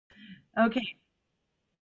Okay,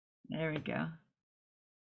 there we go.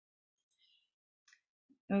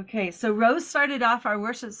 Okay, so Rose started off our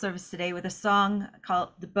worship service today with a song called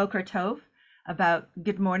the Boker Tov about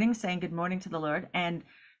good morning, saying good morning to the Lord. And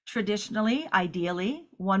traditionally, ideally,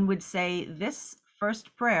 one would say this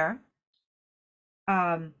first prayer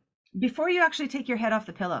um, before you actually take your head off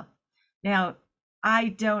the pillow. Now, I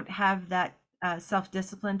don't have that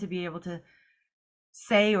self-discipline to be able to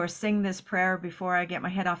say or sing this prayer before I get my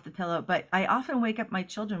head off the pillow, but I often wake up my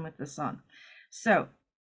children with this song. So,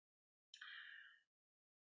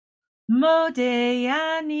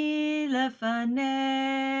 מודה אני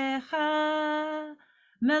לפניך,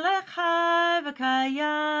 מלך חי וקיים,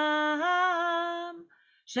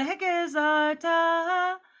 שהגזרת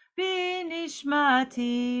בי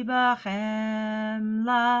נשמתי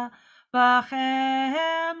בחמלה,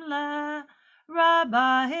 בחמלה,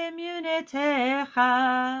 רבה אמונתך.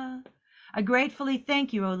 I gratefully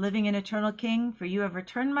thank you, O living and eternal King, for you have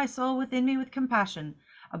returned my soul within me with compassion.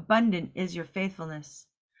 Abundant is your faithfulness.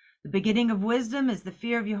 The beginning of wisdom is the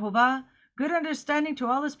fear of Jehovah, good understanding to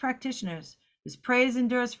all his practitioners. His praise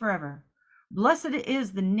endures forever. Blessed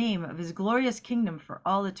is the name of his glorious kingdom for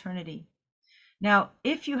all eternity. Now,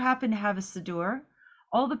 if you happen to have a Siddur,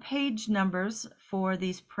 all the page numbers for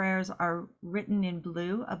these prayers are written in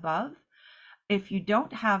blue above. If you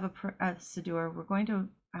don't have a Siddur, we're going to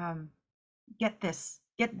get this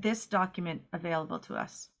document available to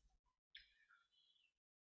us.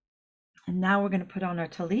 And now we're going to put on our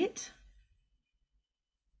talit.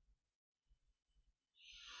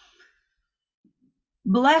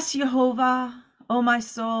 Bless Jehovah, O my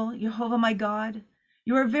soul, Jehovah my God.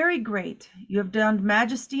 You are very great. You have donned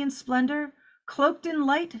majesty and splendor, cloaked in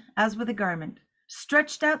light as with a garment,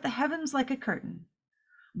 stretched out the heavens like a curtain.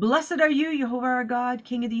 Blessed are you, Jehovah our God,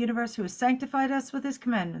 King of the universe, who has sanctified us with his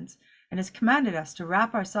commandments and has commanded us to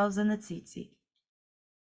wrap ourselves in the tzitzit.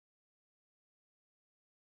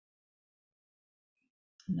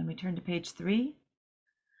 And then we turn to page 13.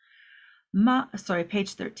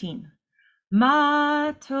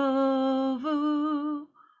 Ma tovu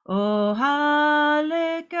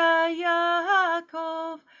ohaleka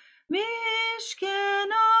Yaakov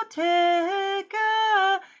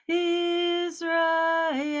mishkenoteka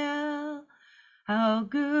Israel. How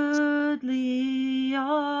goodly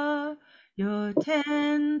are your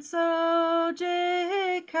tents, O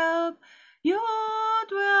Jacob, your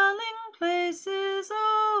dwelling places,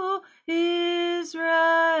 O Israel.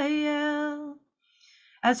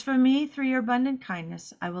 As for me, through your abundant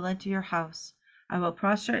kindness, I will enter your house. I will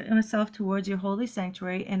prostrate myself towards your holy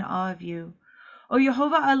sanctuary in awe of you. O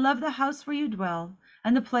Jehovah, I love the house where you dwell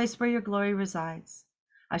and the place where your glory resides.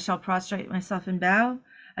 I shall prostrate myself and bow.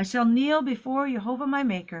 I shall kneel before Jehovah my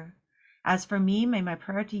Maker. As for me, may my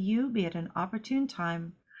prayer to you be at an opportune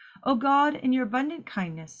time. O God, in your abundant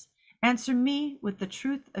kindness, answer me with the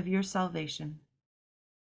truth of your salvation.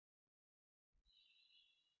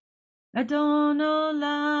 Adon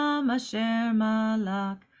olam asher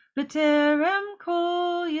malak, b'terem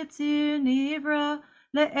kol yitzir nivra,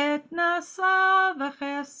 le'et nasa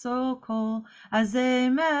v'cheso kol,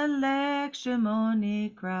 azeh melech shemo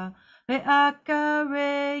nikra,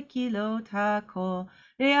 ve'akarei kilot hakol,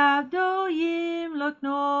 le'avdo yimlok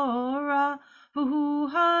nora, v'hu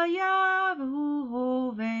haya v'hu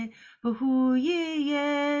hove, v'hu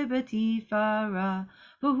yiyeh b'tifara,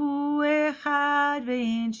 והוא אחד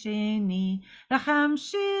ואין שני,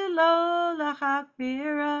 להמשיל לו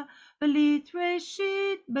להכבירה, בלית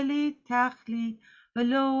ראשית, בלית תכלית,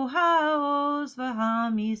 ולא העוז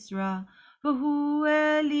והמשרה, והוא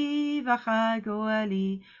אלי ואחד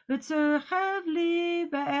גואלי, וצרכב לי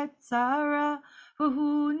בעת צרה,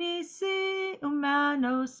 והוא ניסי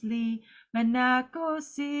ומנוס לי,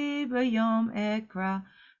 מנקוסי ביום אקרא,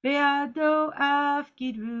 בידו אף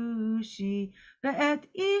גידרושי, ואת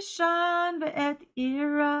אישן ואת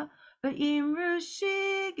עירה,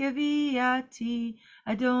 ואמרושי גביעתי,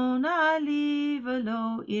 אדוני לי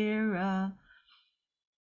ולא עירה.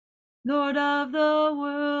 Lord of the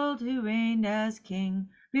world, who reigned as king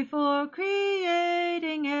before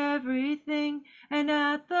creating everything, and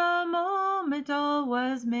at the moment all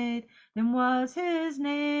was made, then was his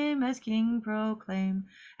name as king proclaimed,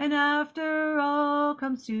 and after all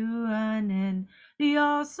comes to an end, the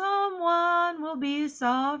awesome one will be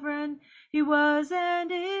sovereign. He was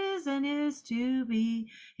and is to be.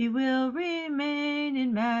 He will remain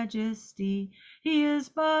in majesty. He is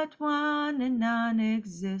but one and none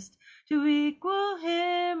exist to equal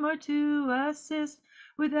him or to assist,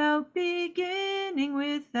 without beginning,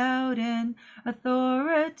 without end.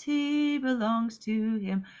 Authority belongs to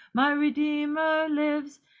him. My Redeemer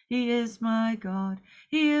lives. He is my God.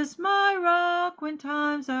 He is my rock when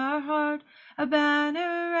times are hard, a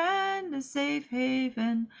banner and a safe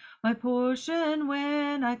haven, my portion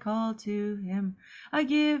when I call to him. I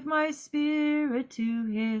give my spirit to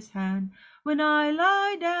his hand. When I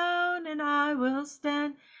lie down, and I will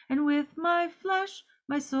stand, and with my flesh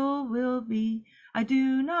my soul will be. I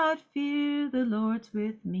do not fear, the Lord's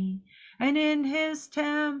with me, and in his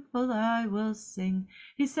temple I will sing.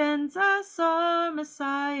 He sends us our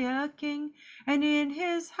Messiah King, and in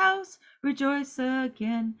his house rejoice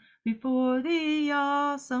again, before the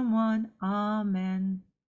awesome one. Amen.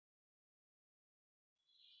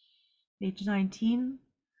 Page 19.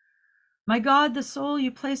 My God, the soul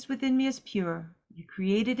you placed within me is pure. You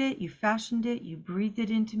created it, you fashioned it, you breathed it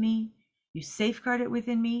into me. You safeguard it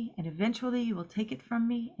within me, and eventually you will take it from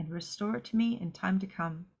me and restore it to me in time to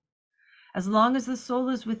come. As long as the soul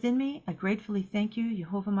is within me, I gratefully thank you,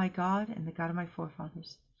 Jehovah my God and the God of my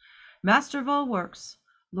forefathers. Master of all works,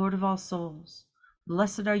 Lord of all souls,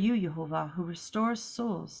 blessed are you, Jehovah, who restores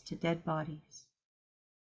souls to dead bodies.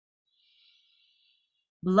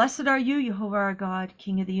 Blessed are you, Jehovah our God,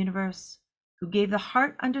 King of the universe, who gave the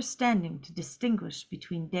heart understanding to distinguish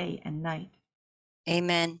between day and night.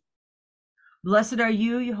 Amen. Blessed are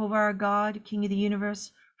you, Jehovah our God, King of the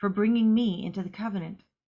universe, for bringing me into the covenant.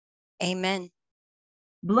 Amen.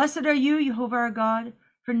 Blessed are you, Jehovah our God,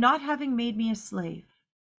 for not having made me a slave.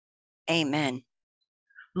 Amen.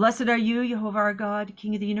 Blessed are you, Jehovah our God,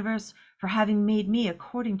 King of the universe, for having made me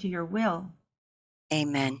according to your will.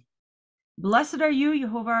 Amen. Blessed are you,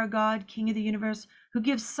 Jehovah our God, King of the universe, who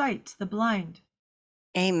gives sight to the blind.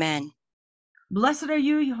 Amen. Blessed are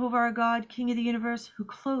you, Jehovah our God, King of the universe, who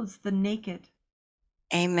clothes the naked.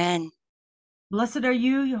 Amen. Blessed are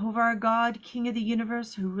you, Jehovah our God, King of the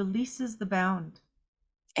universe, who releases the bound.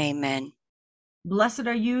 Amen. Blessed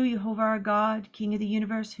are you, Jehovah our God, King of the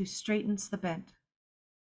universe, who straightens the bent.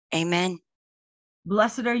 Amen.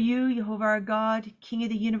 Blessed are you, Jehovah our God, King of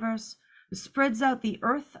the universe, who spreads out the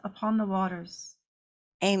earth upon the waters.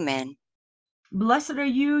 Amen. Blessed are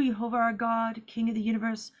you, Jehovah our God, King of the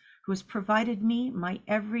universe, who has provided me my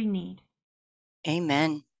every need.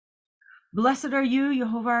 Amen. Blessed are you,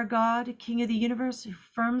 Jehovah our God, King of the universe, who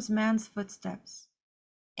firms man's footsteps.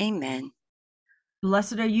 Amen.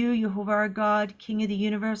 Blessed are you, Jehovah our God, King of the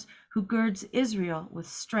universe, who girds Israel with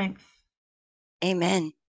strength.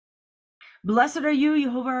 Amen. Blessed are you,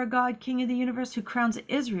 Jehovah our God, King of the universe, who crowns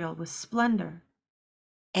Israel with splendor.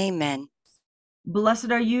 Amen.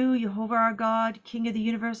 Blessed are you, Jehovah our God, King of the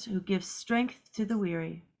universe, who gives strength to the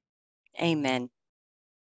weary. Amen.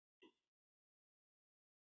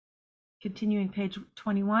 Continuing page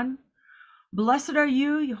 21. Blessed are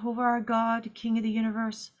you, Jehovah our God, King of the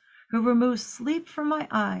universe, who removes sleep from my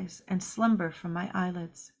eyes and slumber from my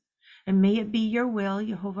eyelids. And may it be your will,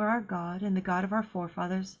 Jehovah our God and the God of our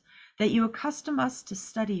forefathers, that you accustom us to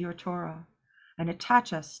study your Torah and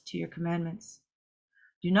attach us to your commandments.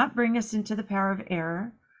 Do not bring us into the power of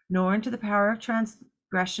error, nor into the power of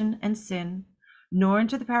transgression and sin, nor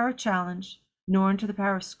into the power of challenge, nor into the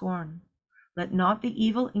power of scorn. Let not the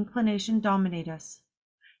evil inclination dominate us.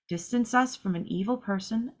 Distance us from an evil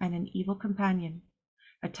person and an evil companion.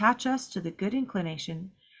 Attach us to the good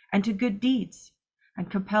inclination and to good deeds, and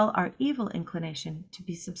compel our evil inclination to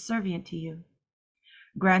be subservient to you.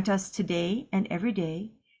 Grant us today and every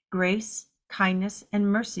day grace, kindness,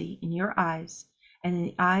 and mercy in your eyes and in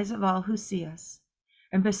the eyes of all who see us,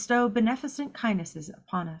 and bestow beneficent kindnesses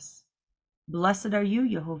upon us. Blessed are you,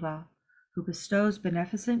 Jehovah, who bestows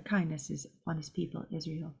beneficent kindnesses upon his people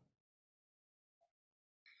Israel.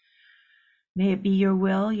 May it be your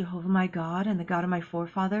will, Jehovah my God and the God of my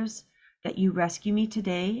forefathers, that you rescue me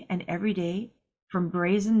today and every day from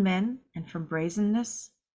brazen men and from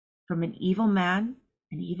brazenness, from an evil man,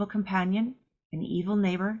 an evil companion, an evil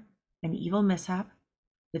neighbor, an evil mishap,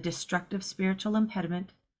 the destructive spiritual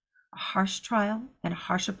impediment, a harsh trial, and a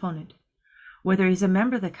harsh opponent, whether he's a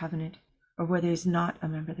member of the covenant or whether he's not a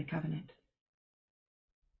member of the covenant.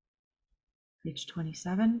 Page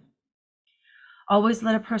 27. Always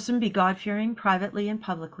let a person be God-fearing privately and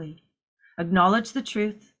publicly. Acknowledge the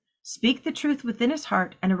truth, speak the truth within his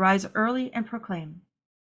heart, and arise early and proclaim.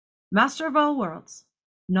 Master of all worlds,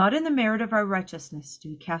 not in the merit of our righteousness do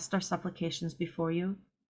we cast our supplications before you,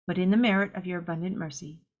 but in the merit of your abundant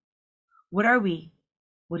mercy. What are we?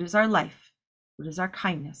 What is our life? What is our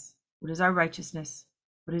kindness? What is our righteousness?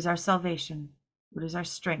 What is our salvation? What is our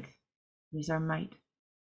strength? What is our might?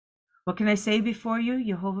 What can I say before you,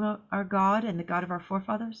 Jehovah our God and the God of our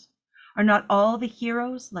forefathers? Are not all the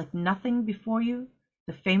heroes like nothing before you,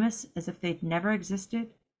 the famous as if they'd never existed,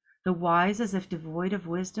 the wise as if devoid of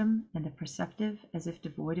wisdom, and the perceptive as if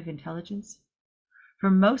devoid of intelligence? For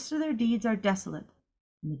most of their deeds are desolate,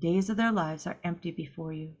 and the days of their lives are empty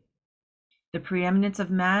before you. The preeminence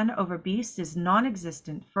of man over beast is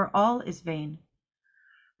non-existent, for all is vain.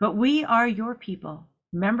 But we are your people,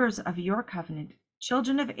 members of your covenant,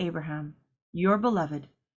 children of Abraham, your beloved,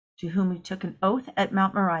 to whom you took an oath at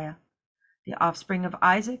Mount Moriah, the offspring of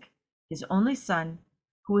Isaac, his only son,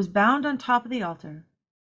 who was bound on top of the altar,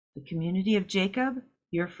 the community of Jacob,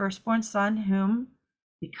 your firstborn son, whom,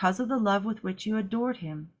 because of the love with which you adored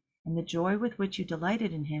him and the joy with which you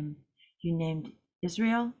delighted in him, you named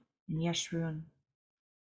Israel and Yeshurun.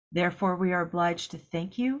 Therefore we are obliged to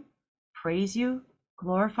thank you, praise you,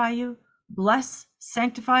 glorify you, bless,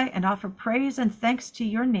 sanctify, and offer praise and thanks to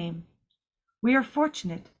your name. We are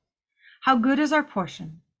fortunate. How good is our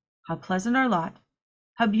portion, how pleasant our lot,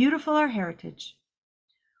 how beautiful our heritage.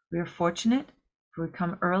 We are fortunate, for we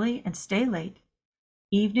come early and stay late,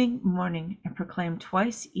 evening, morning, and proclaim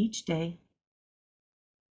twice each day.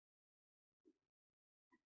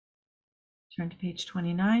 Turn to page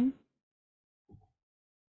 29.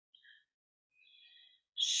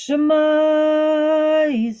 Shema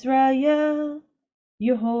Israel,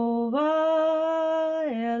 Yehovah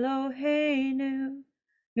Eloheinu,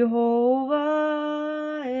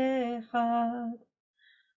 Yehovah Echad,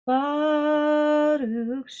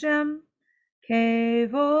 Baruch Shem,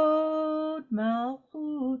 Kevod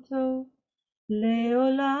Malchuto,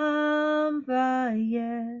 Leolam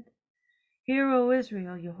Vayed. Hear, O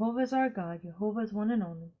Israel, Jehovah is our God, Jehovah is one and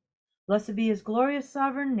only. Blessed be his glorious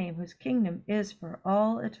sovereign name, whose kingdom is for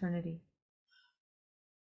all eternity.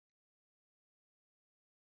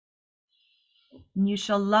 And you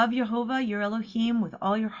shall love Jehovah your Elohim with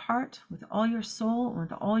all your heart, with all your soul, and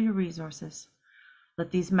with all your resources.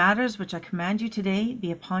 Let these matters which I command you today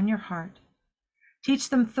be upon your heart. Teach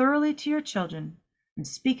them thoroughly to your children, and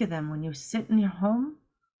speak of them when you sit in your home,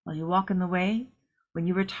 while you walk in the way, when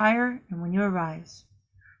you retire, and when you arise.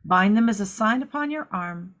 Bind them as a sign upon your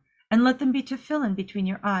arm, and let them be tefillin between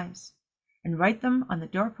your eyes, and write them on the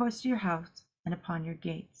doorposts of your house and upon your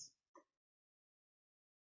gates.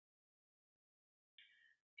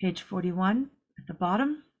 Page 41 at the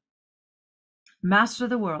bottom. Master of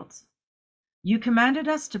the worlds, you commanded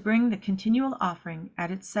us to bring the continual offering at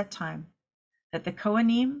its set time, that the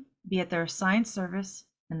Kohanim be at their assigned service,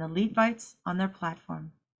 and the Levites on their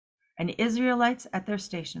platform, and Israelites at their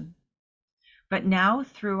station. But now,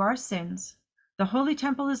 through our sins, the holy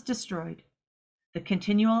temple is destroyed, the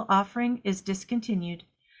continual offering is discontinued,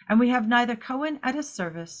 and we have neither Kohen at his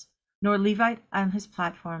service, nor Levite on his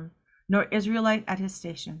platform, nor Israelite at his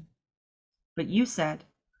station. But you said,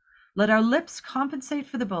 let our lips compensate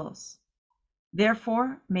for the bulls.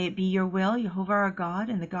 Therefore, may it be your will, Jehovah our God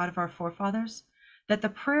and the God of our forefathers, that the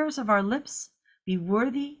prayers of our lips be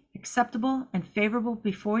worthy, acceptable, and favorable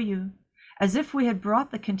before you, as if we had brought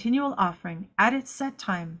the continual offering at its set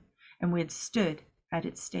time, and we had stood at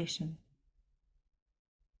its station.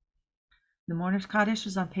 The Mourner's Kaddish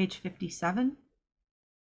is on page 57.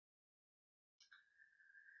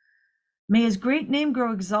 May his great name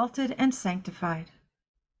grow exalted and sanctified.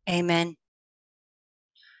 Amen.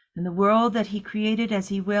 In the world that he created as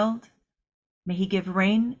he willed, may he give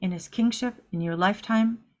rain in his kingship in your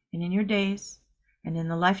lifetime and in your days, and in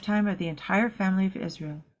the lifetime of the entire family of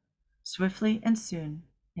Israel, swiftly and soon.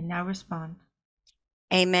 And now respond.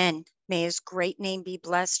 Amen. May his great name be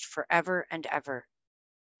blessed forever and ever.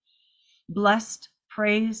 Blessed,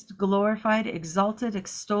 praised, glorified, exalted,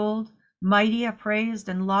 extolled, mighty, appraised,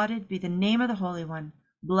 and lauded be the name of the Holy One.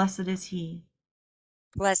 Blessed is he.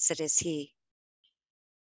 Blessed is he.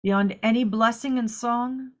 Beyond any blessing and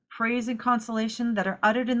song, praise and consolation that are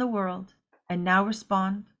uttered in the world, and now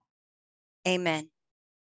respond. Amen.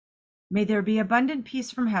 May there be abundant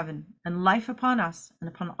peace from heaven, and life upon us and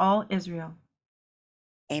upon all Israel.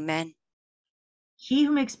 Amen. He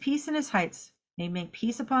who makes peace in his heights may make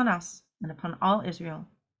peace upon us and upon all Israel.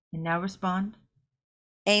 And now respond.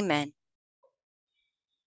 Amen.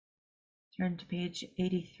 Turn to page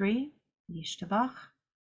 83, Yishtabach.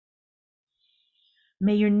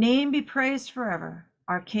 May your name be praised forever,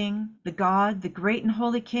 our King, the God, the great and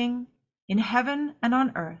holy King, in heaven and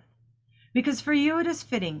on earth, because for you it is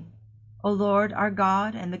fitting, O Lord, our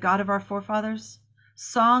God and the God of our forefathers,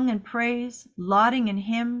 song and praise, lauding and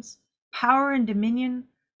hymns, power and dominion,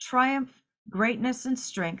 triumph, greatness and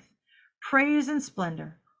strength, praise and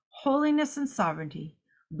splendor, holiness and sovereignty,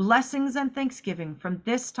 blessings and thanksgiving from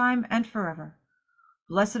this time and forever.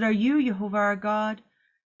 Blessed are you, Jehovah our God,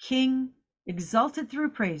 King, exalted through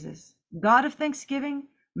praises, God of thanksgiving,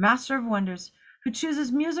 Master of wonders, who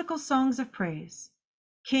chooses musical songs of praise.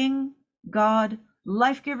 King, God,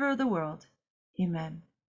 life-giver of the world. Amen.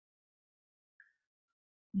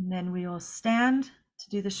 And then we will stand to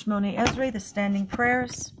do the Shmoneh Esrei, the standing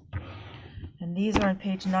prayers. And these are on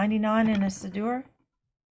page 99 in a Siddur.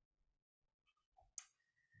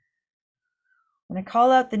 When I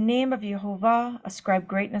call out the name of Yehovah, ascribe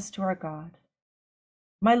greatness to our God.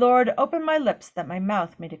 My Lord, open my lips that my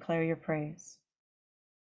mouth may declare your praise.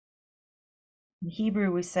 In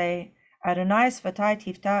Hebrew we say, Adonai sfatai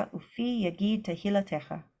tifta ufi yagid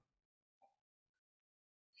tehilatecha.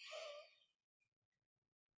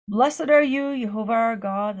 Blessed are you, Yehovah our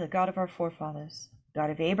God, the God of our forefathers, God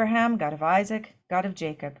of Abraham, God of Isaac, God of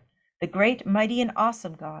Jacob, the great, mighty, and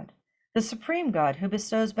awesome God, the supreme God who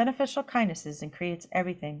bestows beneficial kindnesses and creates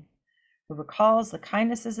everything, who recalls the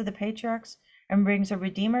kindnesses of the patriarchs and brings a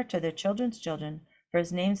redeemer to their children's children for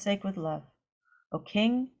his name's sake with love. O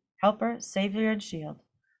King, Helper, Savior, and Shield,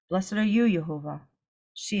 blessed are you, Yehovah,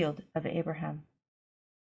 Shield of Abraham.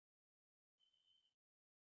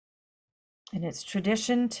 And it's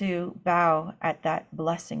tradition to bow at that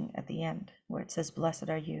blessing at the end, where it says, Blessed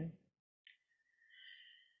are you.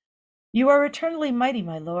 You are eternally mighty,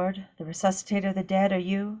 my Lord. The resuscitator of the dead are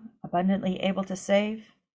you, abundantly able to save,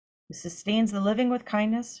 who sustains the living with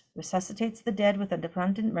kindness, resuscitates the dead with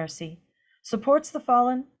abundant mercy, supports the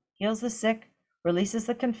fallen, heals the sick, releases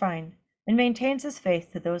the confined, and maintains his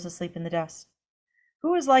faith to those asleep in the dust.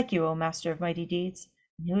 Who is like you, O Master of mighty deeds,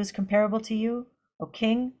 and who is comparable to you, O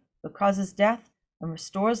King, who causes death and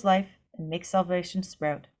restores life and makes salvation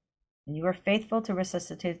sprout, and you are faithful to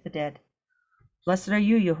resuscitate the dead. Blessed are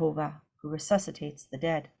you, Yehovah, who resuscitates the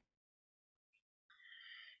dead.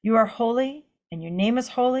 You are holy, and your name is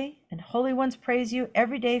holy, and holy ones praise you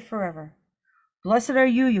every day forever. Blessed are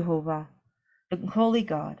you, Yehovah, the holy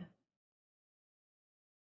God.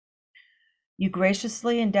 You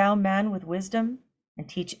graciously endow man with wisdom and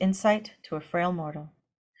teach insight to a frail mortal.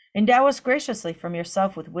 Endow us graciously from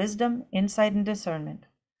yourself with wisdom, insight, and discernment.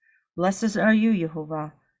 Blessed are you,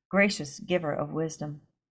 Yehovah, gracious giver of wisdom.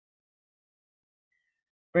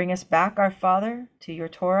 Bring us back, our Father, to your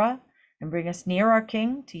Torah, and bring us near, our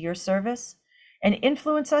King, to your service, and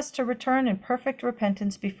influence us to return in perfect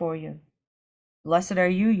repentance before you. Blessed are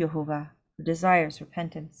you, Yehovah, who desires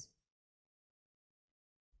repentance.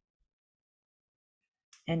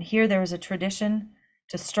 And here there is a tradition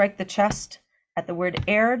to strike the chest at the word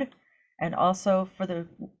erred, and also for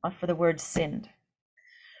the word sinned.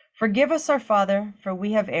 Forgive us, our Father, for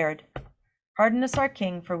we have erred. Pardon us, our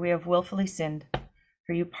King, for we have willfully sinned.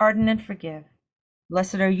 For you pardon and forgive.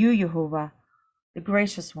 Blessed are you, Yehovah, the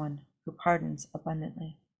gracious one who pardons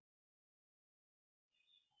abundantly.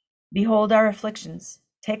 Behold our afflictions,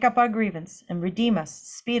 take up our grievance, and redeem us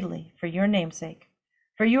speedily for your name's sake.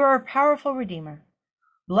 For you are a powerful Redeemer.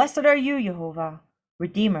 Blessed are you, Yehovah,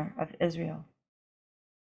 Redeemer of Israel.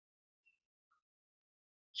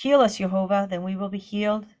 Heal us, Yehovah, then we will be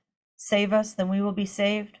healed. Save us, then we will be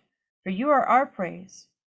saved. For you are our praise.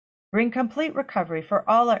 Bring complete recovery for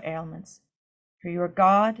all our ailments. For you are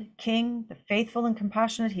God, King, the faithful and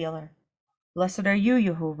compassionate healer. Blessed are you,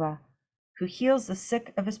 Yehovah, who heals the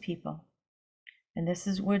sick of his people. And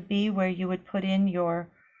this would be where you would put in your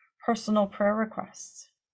personal prayer requests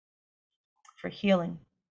for healing.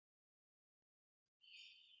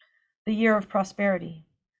 The year of prosperity.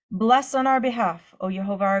 Bless on our behalf, O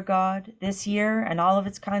Yehovah our God, this year and all of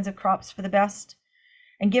its kinds of crops for the best,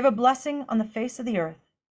 and give a blessing on the face of the earth,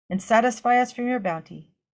 and satisfy us from your bounty.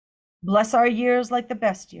 Bless our years like the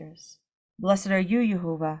best years. Blessed are you,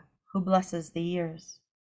 Yehovah, who blesses the years.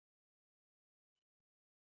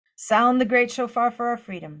 Sound the great shofar for our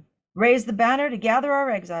freedom. Raise the banner to gather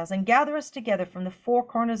our exiles, and gather us together from the four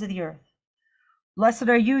corners of the earth. Blessed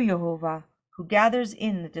are you, Yehovah, who gathers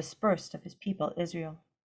in the dispersed of his people Israel.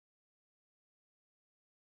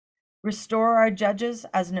 Restore our judges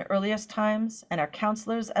as in earliest times, and our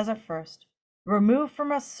counselors as at first. Remove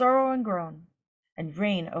from us sorrow and groan, and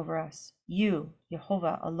reign over us, you,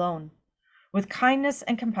 Yehovah, alone, with kindness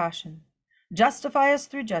and compassion. Justify us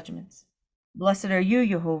through judgments. Blessed are you,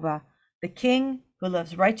 Yehovah, the King who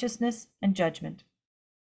loves righteousness and judgment.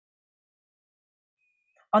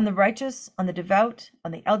 On the righteous, on the devout,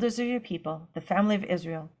 on the elders of your people, the family of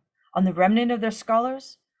Israel, on the remnant of their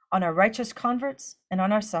scholars, on our righteous converts, and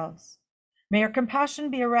on ourselves. May your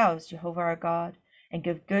compassion be aroused, Jehovah our God, and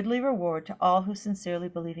give goodly reward to all who sincerely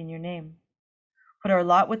believe in your name. Put our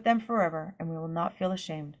lot with them forever, and we will not feel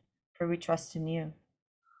ashamed, for we trust in you.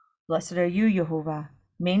 Blessed are you, Yehovah,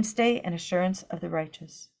 mainstay and assurance of the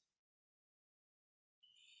righteous.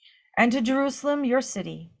 And to Jerusalem, your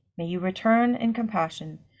city, may you return in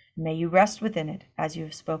compassion, and may you rest within it as you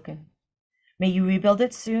have spoken. May you rebuild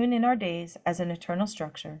it soon in our days as an eternal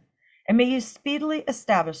structure, and may you speedily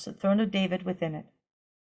establish the throne of David within it.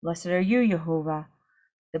 Blessed are you, Jehovah,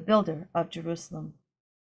 the builder of Jerusalem.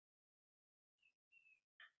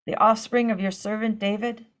 The offspring of your servant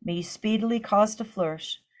David, may you speedily cause to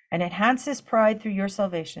flourish and enhance his pride through your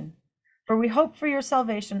salvation, for we hope for your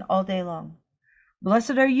salvation all day long.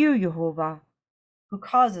 Blessed are you, Jehovah, who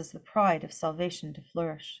causes the pride of salvation to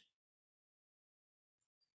flourish.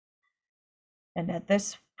 And that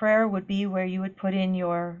this prayer would be where you would put in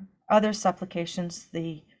your other supplications,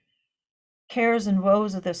 the cares and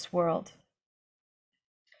woes of this world.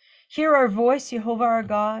 Hear our voice, Jehovah our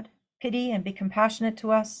God. Pity and be compassionate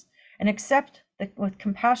to us, and accept with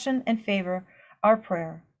compassion and favor our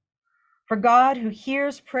prayer. For God, who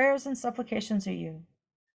hears prayers and supplications are you.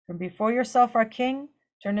 From before yourself, our King,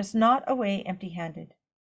 turn us not away empty-handed.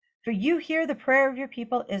 For you hear the prayer of your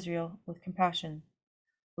people Israel with compassion.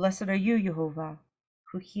 Blessed are you, Jehovah,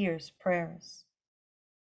 who hears prayers.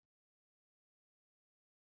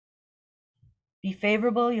 Be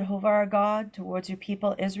favorable, Jehovah our God, towards your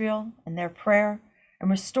people Israel and their prayer, and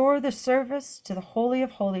restore the service to the Holy of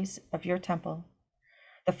Holies of your temple.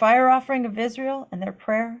 The fire offering of Israel and their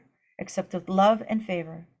prayer, accept with love and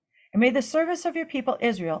favor, and may the service of your people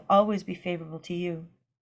Israel always be favorable to you.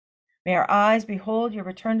 May our eyes behold your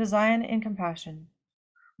return to Zion in compassion.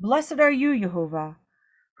 Blessed are you, Jehovah,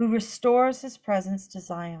 who restores his presence to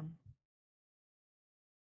Zion.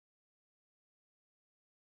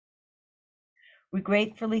 We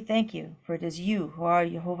gratefully thank you, for it is you who are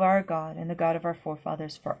Jehovah our God and the God of our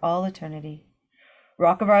forefathers for all eternity.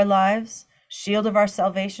 Rock of our lives, shield of our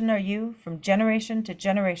salvation are you from generation to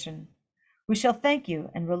generation. We shall thank you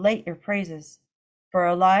and relate your praises for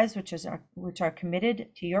our lives which are committed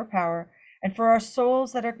to your power, and for our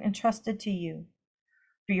souls that are entrusted to you,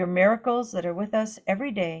 for your miracles that are with us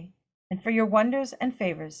every day, and for your wonders and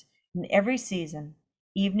favors in every season,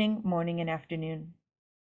 evening, morning, and afternoon.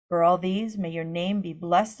 For all these, may your name be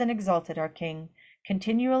blessed and exalted, our King,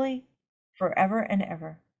 continually, forever and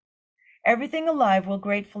ever. Everything alive will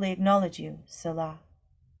gratefully acknowledge you, Selah,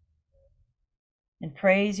 and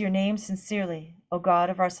praise your name sincerely, O God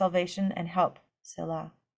of our salvation and help,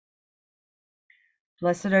 Selah.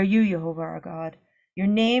 Blessed are you, Jehovah our God. Your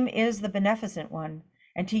name is the beneficent one,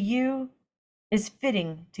 and to you is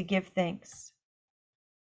fitting to give thanks.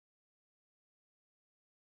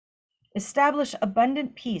 Establish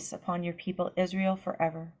abundant peace upon your people Israel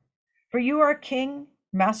forever. For you are King,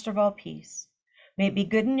 Master of all peace. May it be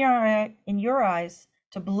good in your eyes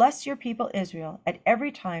to bless your people Israel at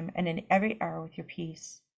every time and in every hour with your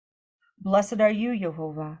peace. Blessed are you,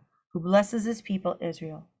 Jehovah, who blesses his people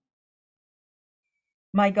Israel.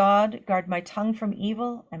 My God, guard my tongue from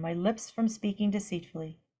evil and my lips from speaking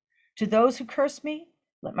deceitfully. To those who curse me,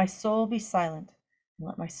 let my soul be silent, and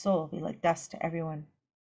let my soul be like dust to everyone.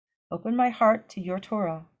 Open my heart to your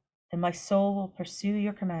Torah, and my soul will pursue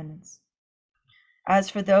your commandments. As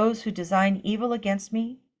for those who design evil against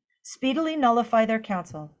me, speedily nullify their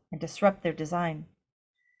counsel and disrupt their design.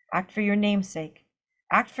 Act for your name's sake.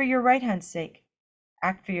 Act for your right hand's sake.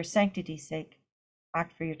 Act for your sanctity's sake.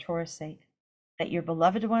 Act for your Torah's sake, that your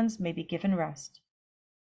beloved ones may be given rest.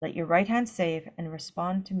 Let your right hand save and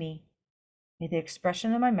respond to me. May the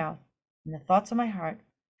expression of my mouth and the thoughts of my heart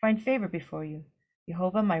find favor before you,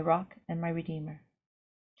 Jehovah, my rock and my redeemer.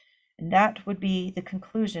 And that would be the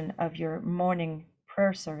conclusion of your morning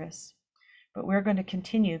prayer service. But we're going to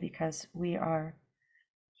continue because we are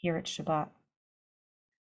here at Shabbat.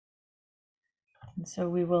 And so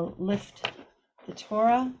we will lift the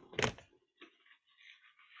Torah.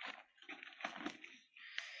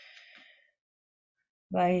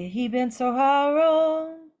 Vayehi ben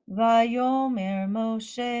Soharon, Vayomer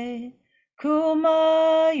Moshe,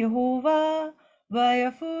 Kuma Yehovah,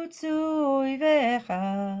 Vayafutsu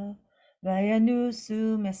Ivecha,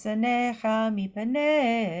 Vayanusu Mesanecha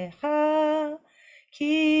Mipanecha,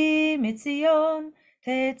 Ki Mitzion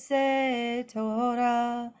Tetze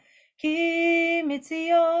Torah, Ki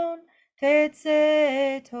Mitzion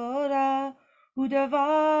Tetze Torah,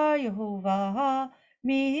 Udavar Yehovah,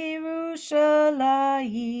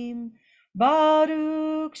 Mirushalayim,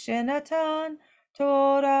 Baruch Shenatan,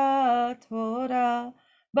 Torah, Torah,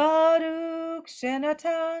 Baruch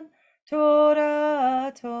Shenatan,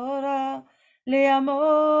 Torah, Torah,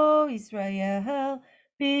 Le'amo Israel,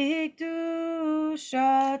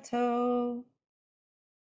 B'Kedushato.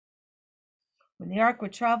 When the ark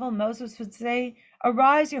would travel, Moses would say,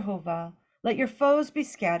 Arise, Jehovah, let your foes be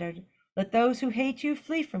scattered, let those who hate you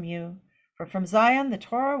flee from you. For from Zion the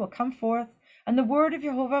Torah will come forth, and the word of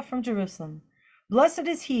Jehovah from Jerusalem. Blessed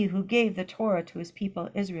is he who gave the Torah to his people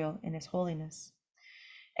Israel in his holiness.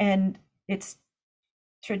 And it's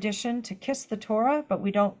tradition to kiss the Torah, but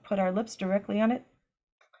we don't put our lips directly on it.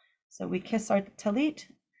 So we kiss our talit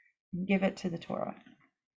and give it to the Torah.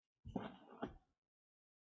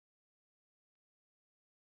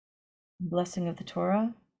 Blessing of the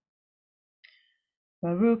Torah.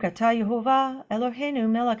 Baruch atah Yehovah Eloheinu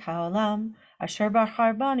melech haolam, asher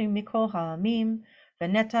bachar banu mikol ha'amim,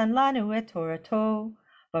 v'netan lanu et Torato.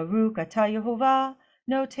 Baruch atah Yehovah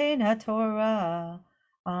noten haTorah.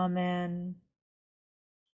 Amen.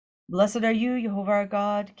 Blessed are you, Yehovah our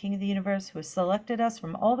God, King of the universe, who has selected us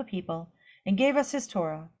from all the people and gave us his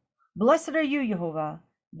Torah. Blessed are you, Yehovah,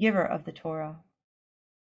 giver of the Torah.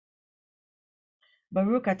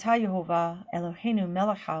 Baruch atah Yehovah Eloheinu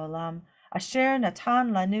melech haolam, asher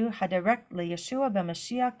natan lanu haderech leYeshua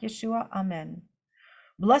b'Mashiach Yeshua. Amen.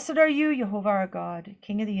 Blessed are you, Yehovah our God,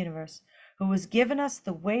 King of the universe, who has given us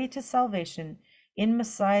the way to salvation in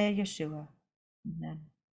Messiah Yeshua. Amen.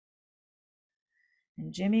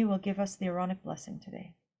 And Jimmy will give us the Aaronic blessing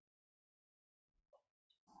today.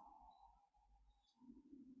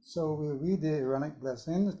 So we'll read the Aaronic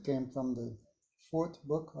blessing. It came from the 4th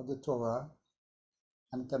book of the Torah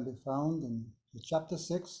and can be found in chapter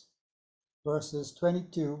 6, verses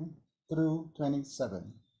 22 through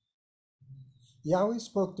 27. Yahweh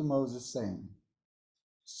spoke to Moses, saying,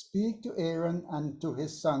 Speak to Aaron and to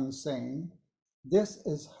his sons, saying, This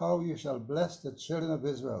is how you shall bless the children of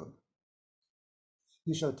Israel.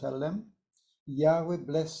 You shall tell them, Yahweh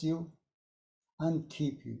bless you and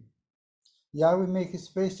keep you. Yahweh make his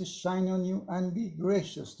face to shine on you and be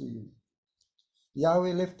gracious to you.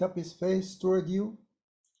 Yahweh lift up his face toward you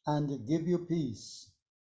and give you peace.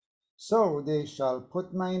 So they shall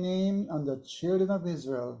put my name on the children of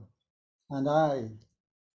Israel, and I,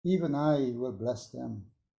 even I, will bless them.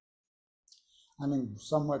 I'm in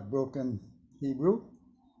somewhat broken Hebrew.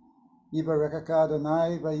 Yivarekaka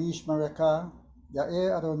Adonai vayishmareka,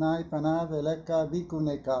 Ya'er Adonai panav eleka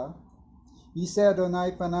vikuneka, Yiseh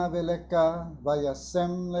Adonai panav eleka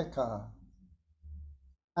vayasem leka.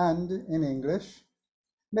 And in English,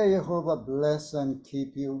 may Jehovah bless and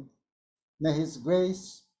keep you. May his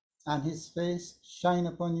grace and his face shine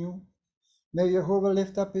upon you. May Jehovah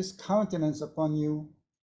lift up his countenance upon you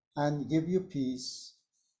and give you peace,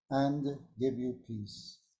 and give you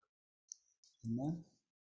peace. Amen.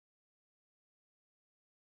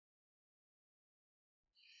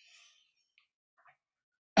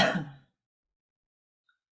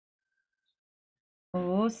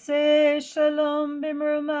 Ose shalom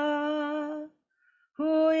b'mruma, hu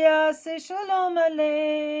yaseh shalom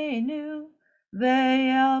aleinu,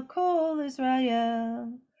 ve'al kol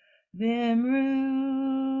Israel,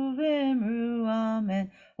 v'imru, v'imru,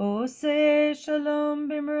 amen. Ose shalom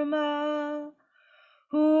b'mruma,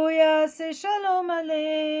 hu yaseh shalom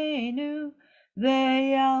aleinu,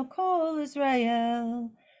 ve'al kol Israel,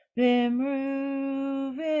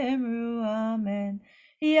 v'imru, v'imru, amen.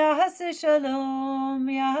 Yahaseh shalom,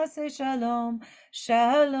 Yahaseh shalom,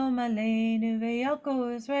 shalom aleinu ve'al kol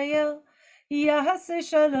Israel. Yahaseh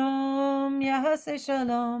shalom, Yahaseh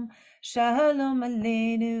shalom, shalom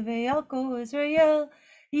aleinu ve'al kol Israel.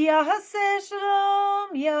 Yahaseh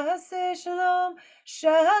shalom, Yahaseh shalom,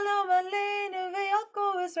 shalom aleinu ve'al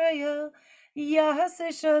kol Israel.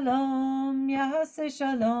 Yahaseh shalom, Yahaseh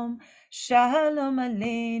shalom, shalom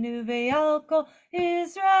aleinu ve'al kol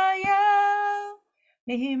Israel.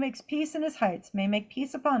 May he who makes peace in his heights may make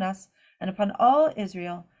peace upon us and upon all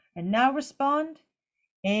Israel. And now respond,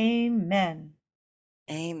 Amen.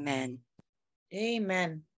 Amen.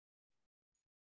 Amen.